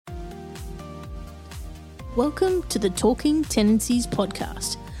Welcome to the Talking Tenancies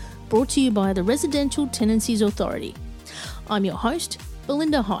podcast, brought to you by the Residential Tenancies Authority. I'm your host,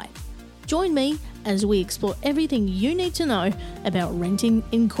 Belinda Hyde. Join me as we explore everything you need to know about renting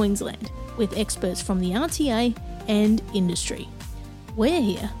in Queensland with experts from the RTA and industry. We're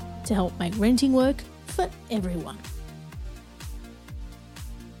here to help make renting work for everyone.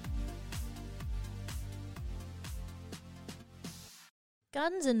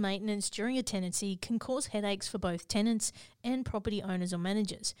 Gardens and maintenance during a tenancy can cause headaches for both tenants and property owners or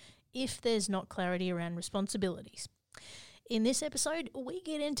managers if there's not clarity around responsibilities. In this episode, we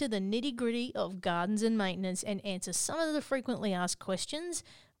get into the nitty-gritty of gardens and maintenance and answer some of the frequently asked questions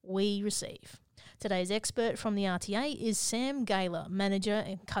we receive. Today's expert from the RTA is Sam Gaylor, Manager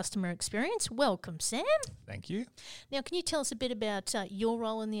and Customer Experience. Welcome, Sam. Thank you. Now, can you tell us a bit about your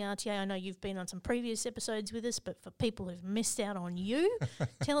role in the RTA? I know you've been on some previous episodes with us, but for people who've missed out on you,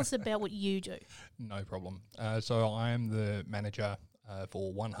 tell us about what you do. No problem. So I am the manager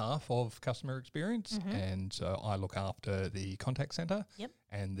for one half of customer experience, and so I look after the contact centre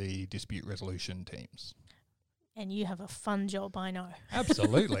and the dispute resolution teams. And you have a fun job, I know.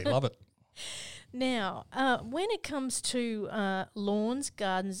 Absolutely, love it. Now, when it comes to lawns,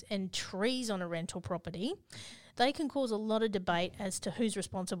 gardens and trees on a rental property, they can cause a lot of debate as to who's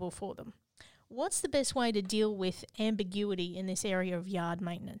responsible for them. What's the best way to deal with ambiguity in this area of yard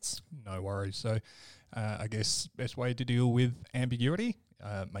maintenance? No worries. So I guess best way to deal with ambiguity,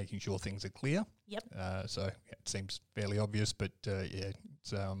 making sure things are clear. Yep. So it seems fairly obvious, but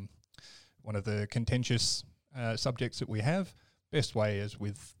it's one of the contentious subjects that we have. Best way, as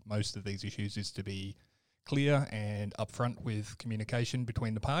with most of these issues, is to be clear and upfront with communication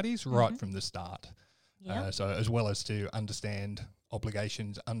between the parties right from the start. Yep. So as well as to understand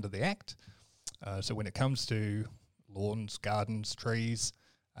obligations under the Act. So when it comes to lawns, gardens, trees,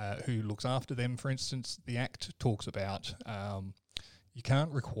 who looks after them, for instance, the Act talks about you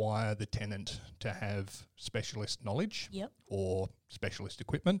can't require the tenant to have specialist knowledge or specialist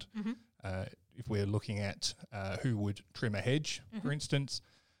equipment. If we're looking at who would trim a hedge, for instance,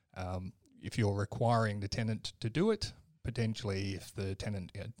 if you're requiring the tenant to do it, potentially if the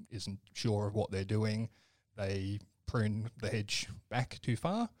tenant isn't sure of what they're doing, they prune the hedge back too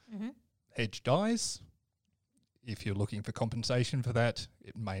far, hedge dies. If you're looking for compensation for that,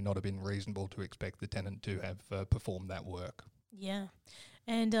 it may not have been reasonable to expect the tenant to have performed that work. Yeah.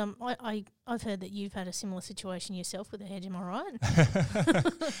 And I've heard that you've had a similar situation yourself with a hedge, am I right?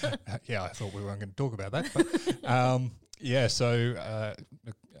 Yeah, I thought we weren't going to talk about that. But so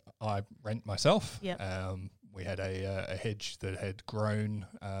I rent myself. Yep. We had a hedge that had grown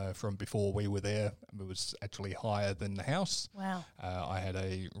from before we were there. It was actually higher than the house. Wow. I had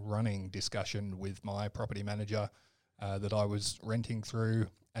a running discussion with my property manager that I was renting through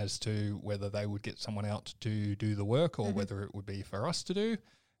as to whether they would get someone out to do the work or whether it would be for us to do.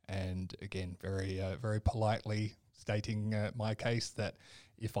 And again, very politely stating my case that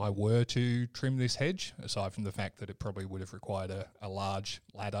if I were to trim this hedge, aside from the fact that it probably would have required a large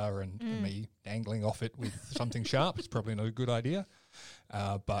ladder and me dangling off it with something sharp, it's probably not a good idea.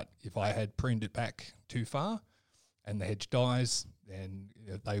 But if I had pruned it back too far and the hedge dies, then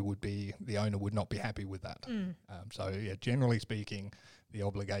the owner would not be happy with that. So generally speaking, the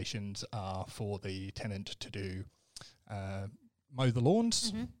obligations are for the tenant to do mow the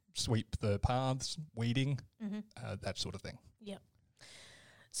lawns, sweep the paths, weeding, that sort of thing. Yep.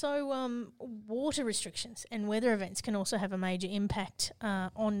 So water restrictions and weather events can also have a major impact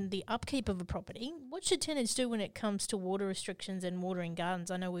on the upkeep of a property. What should tenants do when it comes to water restrictions and watering gardens?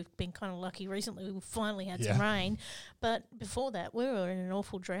 I know we've been kind of lucky recently. We've finally had some rain. But before that, we were in an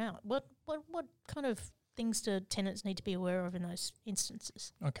awful drought. What kind of things do tenants need to be aware of in those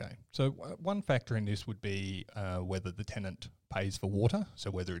instances? Okay. So one factor in this would be whether the tenant pays for water.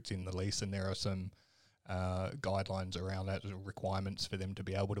 So whether it's in the lease, and there are some guidelines around that, requirements for them to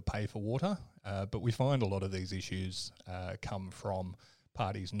be able to pay for water. But we find a lot of these issues come from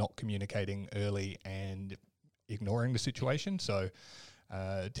parties not communicating early and ignoring the situation. So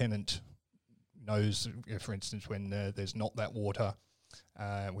tenant knows, for instance, when there's not that water,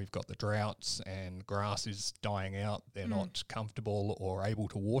 we've got the droughts and grass is dying out, they're not comfortable or able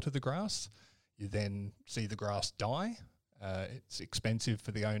to water the grass. You then see the grass die. It's expensive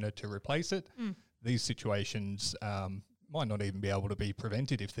for the owner to replace it. These situations might not even be able to be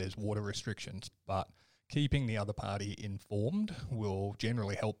prevented if there's water restrictions, but keeping the other party informed will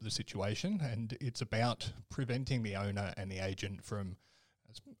generally help the situation, and it's about preventing the owner and the agent from,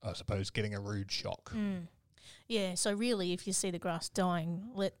 I suppose, getting a rude shock. Yeah, so really if you see the grass dying,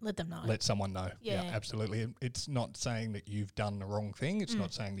 let them know. Let someone know. Yeah. Absolutely. It's not saying that you've done the wrong thing. It's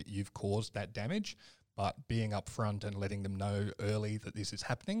not saying that you've caused that damage, but being upfront and letting them know early that this is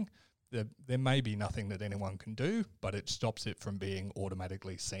happening, there may be nothing that anyone can do, but it stops it from being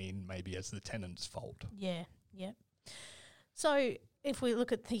automatically seen maybe as the tenant's fault. Yeah, yeah. So if we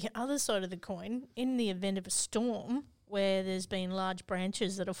look at the other side of the coin, in the event of a storm where there's been large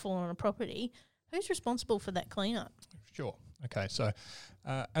branches that have fallen on a property, who's responsible for that cleanup? Sure. Okay, so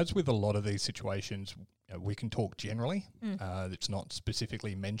as with a lot of these situations, we can talk generally. It's not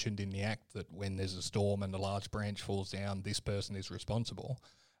specifically mentioned in the Act that when there's a storm and a large branch falls down, this person is responsible.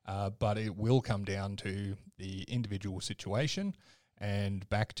 But it will come down to the individual situation. And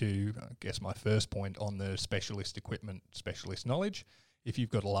back to, I guess, my first point on the specialist equipment, specialist knowledge. If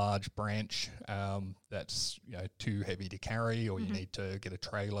you've got a large branch that's too heavy to carry, or you need to get a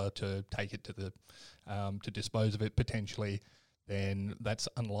trailer to take it to the to dispose of it potentially, then that's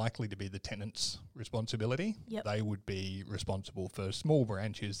unlikely to be the tenant's responsibility. Yep. They would be responsible for small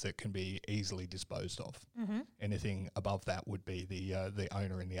branches that can be easily disposed of. Anything above that would be the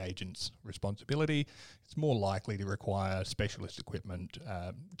owner and the agent's responsibility. It's more likely to require specialist equipment,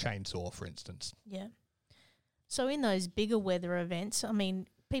 chainsaw, for instance. Yeah. So in those bigger weather events, I mean,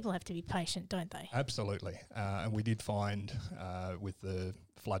 people have to be patient, don't they? Absolutely. And we did find with the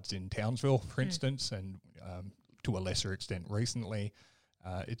floods in Townsville, for instance, and to a lesser extent recently,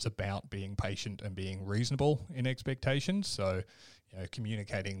 it's about being patient and being reasonable in expectations. So,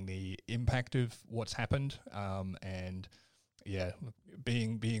 communicating the impact of what's happened, and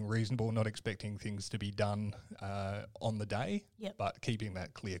being reasonable, not expecting things to be done on the day, but keeping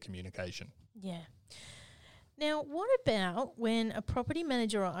that clear communication. Yeah. Now, what about when a property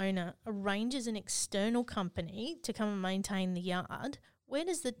manager or owner arranges an external company to come and maintain the yard? Where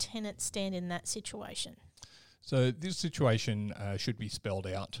does the tenant stand in that situation? So this situation should be spelled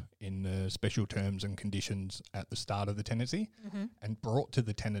out in the special terms and conditions at the start of the tenancy and brought to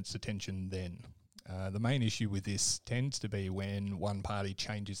the tenant's attention then. The main issue with this tends to be when one party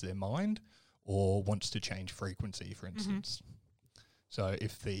changes their mind or wants to change frequency, for instance. So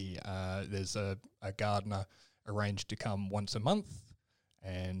if there's a gardener arranged to come once a month,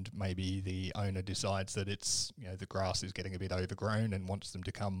 and maybe the owner decides that it's the grass is getting a bit overgrown and wants them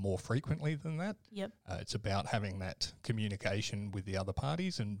to come more frequently than that. It's about having that communication with the other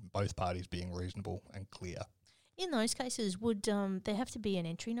parties and both parties being reasonable and clear. In those cases, would there have to be an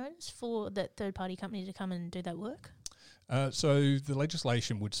entry notice for that third-party company to come and do that work? So the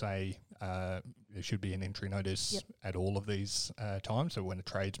legislation would say there should be an entry notice at all of these times, so when a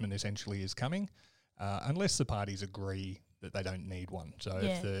tradesman essentially is coming, unless the parties agree that they don't need one. So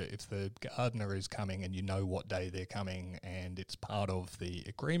if the gardener is coming and you know what day they're coming and it's part of the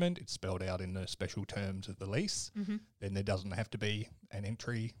agreement, it's spelled out in the special terms of the lease, then there doesn't have to be an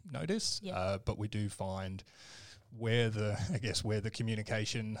entry notice. But we do find where the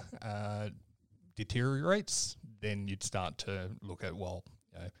communication deteriorates, then you'd start to look at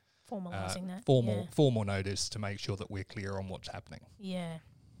formalising that. Formal notice to make sure that we're clear on what's happening. Yeah,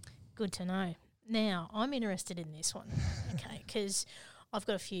 good to know. Now, I'm interested in this one, okay, because I've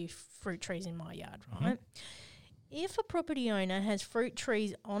got a few fruit trees in my yard, right? If a property owner has fruit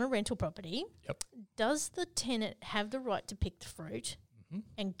trees on a rental property, does the tenant have the right to pick the fruit,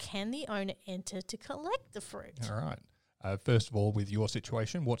 and can the owner enter to collect the fruit? All right. First of all, with your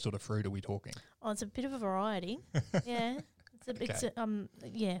situation, what sort of fruit are we talking? Oh, it's a bit of a variety. It's a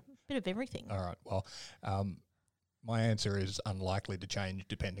bit of everything. All right. Well, my answer is unlikely to change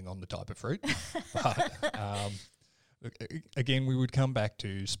depending on the type of fruit. But again, we would come back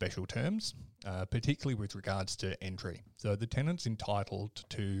to special terms, particularly with regards to entry. So the tenant's entitled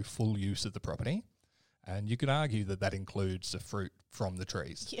to full use of the property, and you could argue that that includes the fruit from the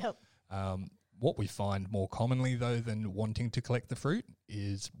trees. What we find more commonly, though, than wanting to collect the fruit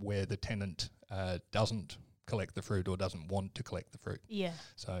is where the tenant doesn't collect the fruit or doesn't want to collect the fruit.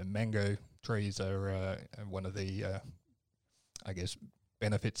 So mango trees are one of the,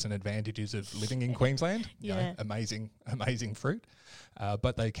 benefits and advantages of living in Queensland. Amazing fruit.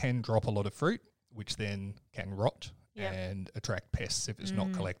 But they can drop a lot of fruit, which then can rot and attract pests if it's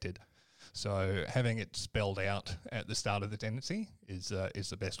not collected. So having it spelled out at the start of the tenancy is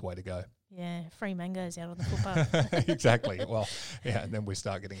the best way to go. Yeah, free mangoes out on the footpath. Exactly. Well, and then we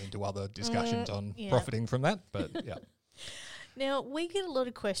start getting into other discussions on profiting from that. But Now, we get a lot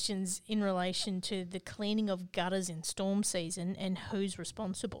of questions in relation to the cleaning of gutters in storm season and who's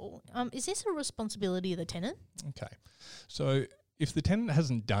responsible. Is this a responsibility of the tenant? Okay. So if the tenant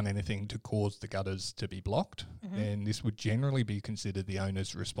hasn't done anything to cause the gutters to be blocked, then this would generally be considered the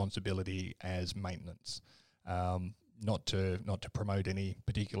owner's responsibility as maintenance. Not to promote any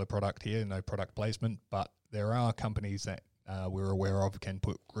particular product here, no product placement, but there are companies that we're aware of can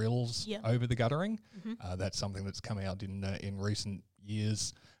put grills Yep. over the guttering. Mm-hmm. That's something that's come out in recent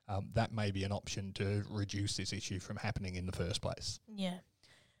years. That may be an option to reduce this issue from happening in the first place. Yeah.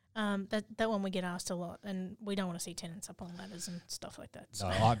 That one we get asked a lot, and we don't want to see tenants up on ladders and stuff like that. So.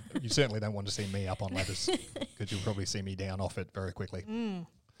 No, you certainly don't want to see me up on ladders because you'll probably see me down off it very quickly.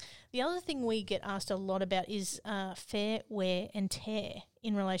 The other thing we get asked a lot about is fair wear and tear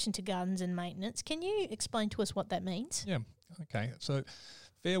in relation to gardens and maintenance. Can you explain to us what that means? Yeah, okay. So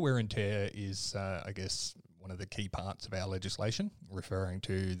fair wear and tear is, I guess, one of the key parts of our legislation, referring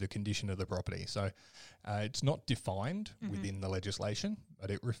to the condition of the property. So it's not defined within the legislation, but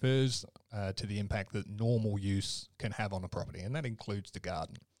it refers to the impact that normal use can have on a property, and that includes the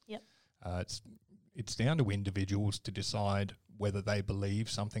garden. Yep. It's down to individuals to decide whether they believe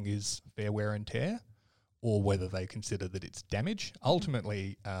something is fair wear and tear or whether they consider that it's damage.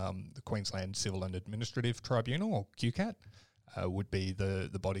 Ultimately, the Queensland Civil and Administrative Tribunal, or QCAT, would be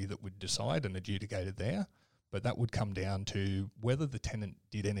the body that would decide and adjudicate it there. But that would come down to whether the tenant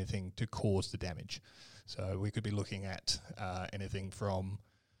did anything to cause the damage. So we could be looking at anything from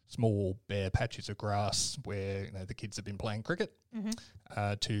small bare patches of grass where the kids have been playing cricket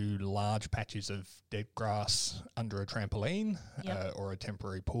to large patches of dead grass under a trampoline or a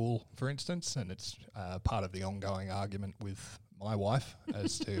temporary pool, for instance. And it's part of the ongoing argument with my wife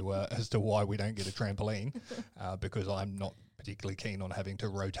as to why we don't get a trampoline because I'm not particularly keen on having to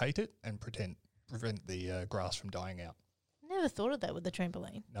rotate it and prevent the grass from dying out. Never thought of that with the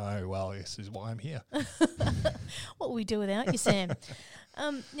trampoline. No, well, this is why I'm here. What will we do without you, Sam?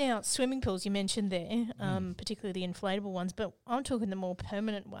 Now, swimming pools you mentioned there, particularly the inflatable ones, but I'm talking the more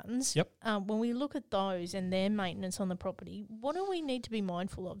permanent ones. Yep. When we look at those and their maintenance on the property, what do we need to be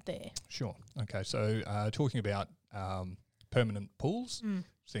mindful of there? Sure. Okay, so talking about permanent pools,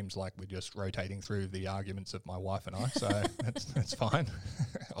 seems like we're just rotating through the arguments of my wife and I, so that's fine.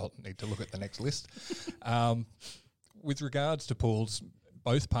 I'll need to look at the next list. With regards to pools,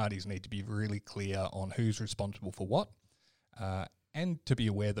 both parties need to be really clear on who's responsible for what, and to be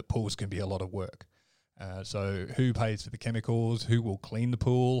aware that pools can be a lot of work. So who pays for the chemicals, who will clean the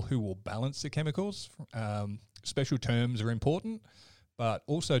pool, who will balance the chemicals. Special terms are important, but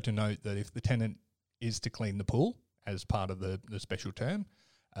also to note that if the tenant is to clean the pool as part of the special term,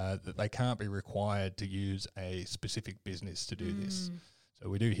 that they can't be required to use a specific business to do this. So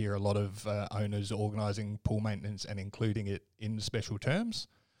we do hear a lot of owners organising pool maintenance and including it in the special terms.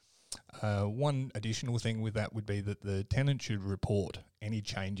 One additional thing with that would be that the tenant should report any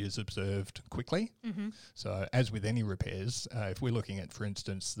changes observed quickly. So as with any repairs, if we're looking at, for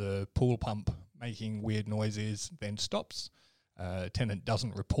instance, the pool pump making weird noises, then stops, tenant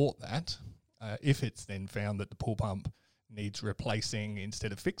doesn't report that. If it's then found that the pool pump needs replacing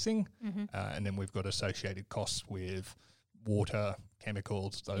instead of fixing, and then we've got associated costs with water,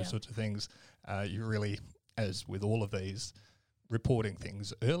 chemicals, those sorts of things. You really, as with all of these, reporting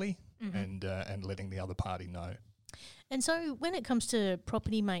things early and letting the other party know. And so when it comes to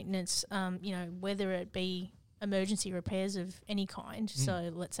property maintenance, whether it be emergency repairs of any kind,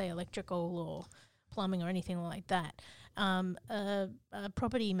 so let's say electrical or plumbing or anything like that, a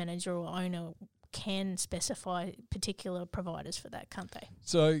property manager or owner can specify particular providers for that, can't they?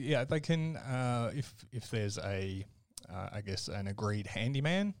 So, yeah, they can, if there's an agreed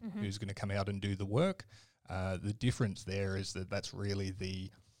handyman who's going to come out and do the work. The difference there is that that's really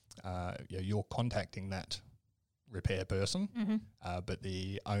you're contacting that repair person, but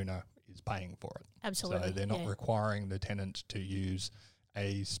the owner is paying for it. Absolutely. So they're not requiring the tenant to use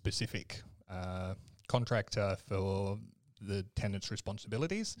a specific contractor for the tenant's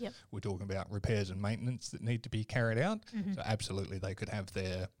responsibilities. Yep. We're talking about repairs and maintenance that need to be carried out. So absolutely they could have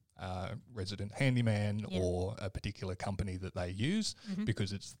their resident handyman or a particular company that they use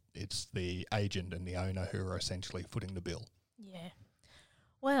because it's the agent and the owner who are essentially footing the bill. Yeah.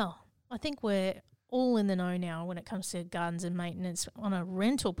 Well, I think we're all in the know now when it comes to gardens and maintenance on a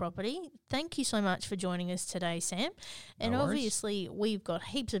rental property. Thank you so much for joining us today, Sam. And obviously we've got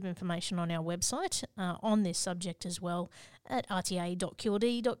heaps of information on our website on this subject as well at rta.qld.gov.au.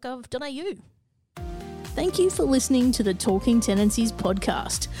 Thank you for listening to the Talking Tenancies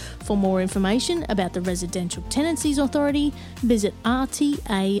podcast. For more information about the Residential Tenancies Authority, visit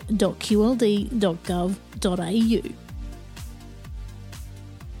rta.qld.gov.au.